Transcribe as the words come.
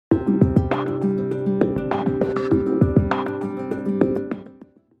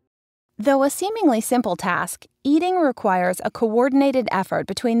Though a seemingly simple task, eating requires a coordinated effort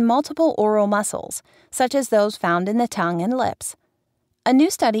between multiple oral muscles, such as those found in the tongue and lips. A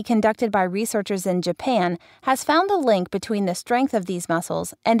new study conducted by researchers in Japan has found a link between the strength of these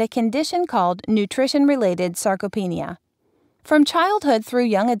muscles and a condition called nutrition-related sarcopenia. From childhood through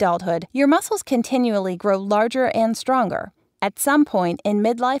young adulthood, your muscles continually grow larger and stronger. At some point in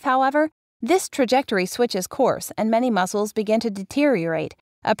midlife, however, this trajectory switches course and many muscles begin to deteriorate,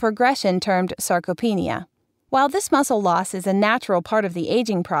 a progression termed sarcopenia. While this muscle loss is a natural part of the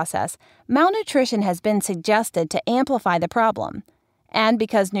aging process, malnutrition has been suggested to amplify the problem. And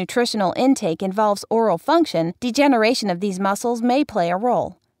because nutritional intake involves oral function, degeneration of these muscles may play a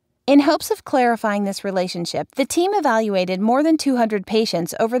role. In hopes of clarifying this relationship, the team evaluated more than 200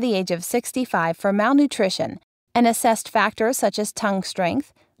 patients over the age of 65 for malnutrition and assessed factors such as tongue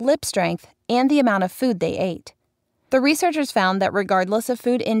strength, lip strength, and the amount of food they ate. The researchers found that regardless of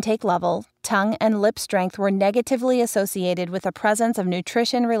food intake level, tongue and lip strength were negatively associated with the presence of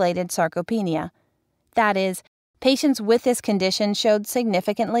nutrition-related sarcopenia. That is, patients with this condition showed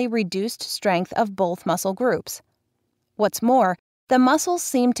significantly reduced strength of both muscle groups. What's more, the muscles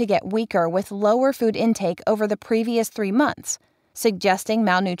seemed to get weaker with lower food intake over the previous 3 months, suggesting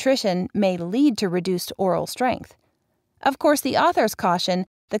malnutrition may lead to reduced oral strength. Of course, the authors caution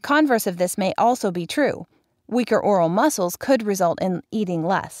the converse of this may also be true. Weaker oral muscles could result in eating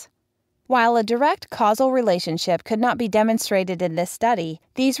less. While a direct causal relationship could not be demonstrated in this study,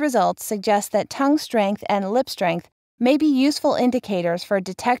 these results suggest that tongue strength and lip strength may be useful indicators for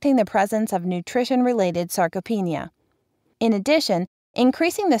detecting the presence of nutrition-related sarcopenia. In addition,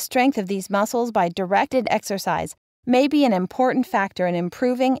 increasing the strength of these muscles by directed exercise may be an important factor in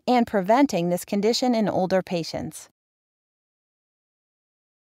improving and preventing this condition in older patients.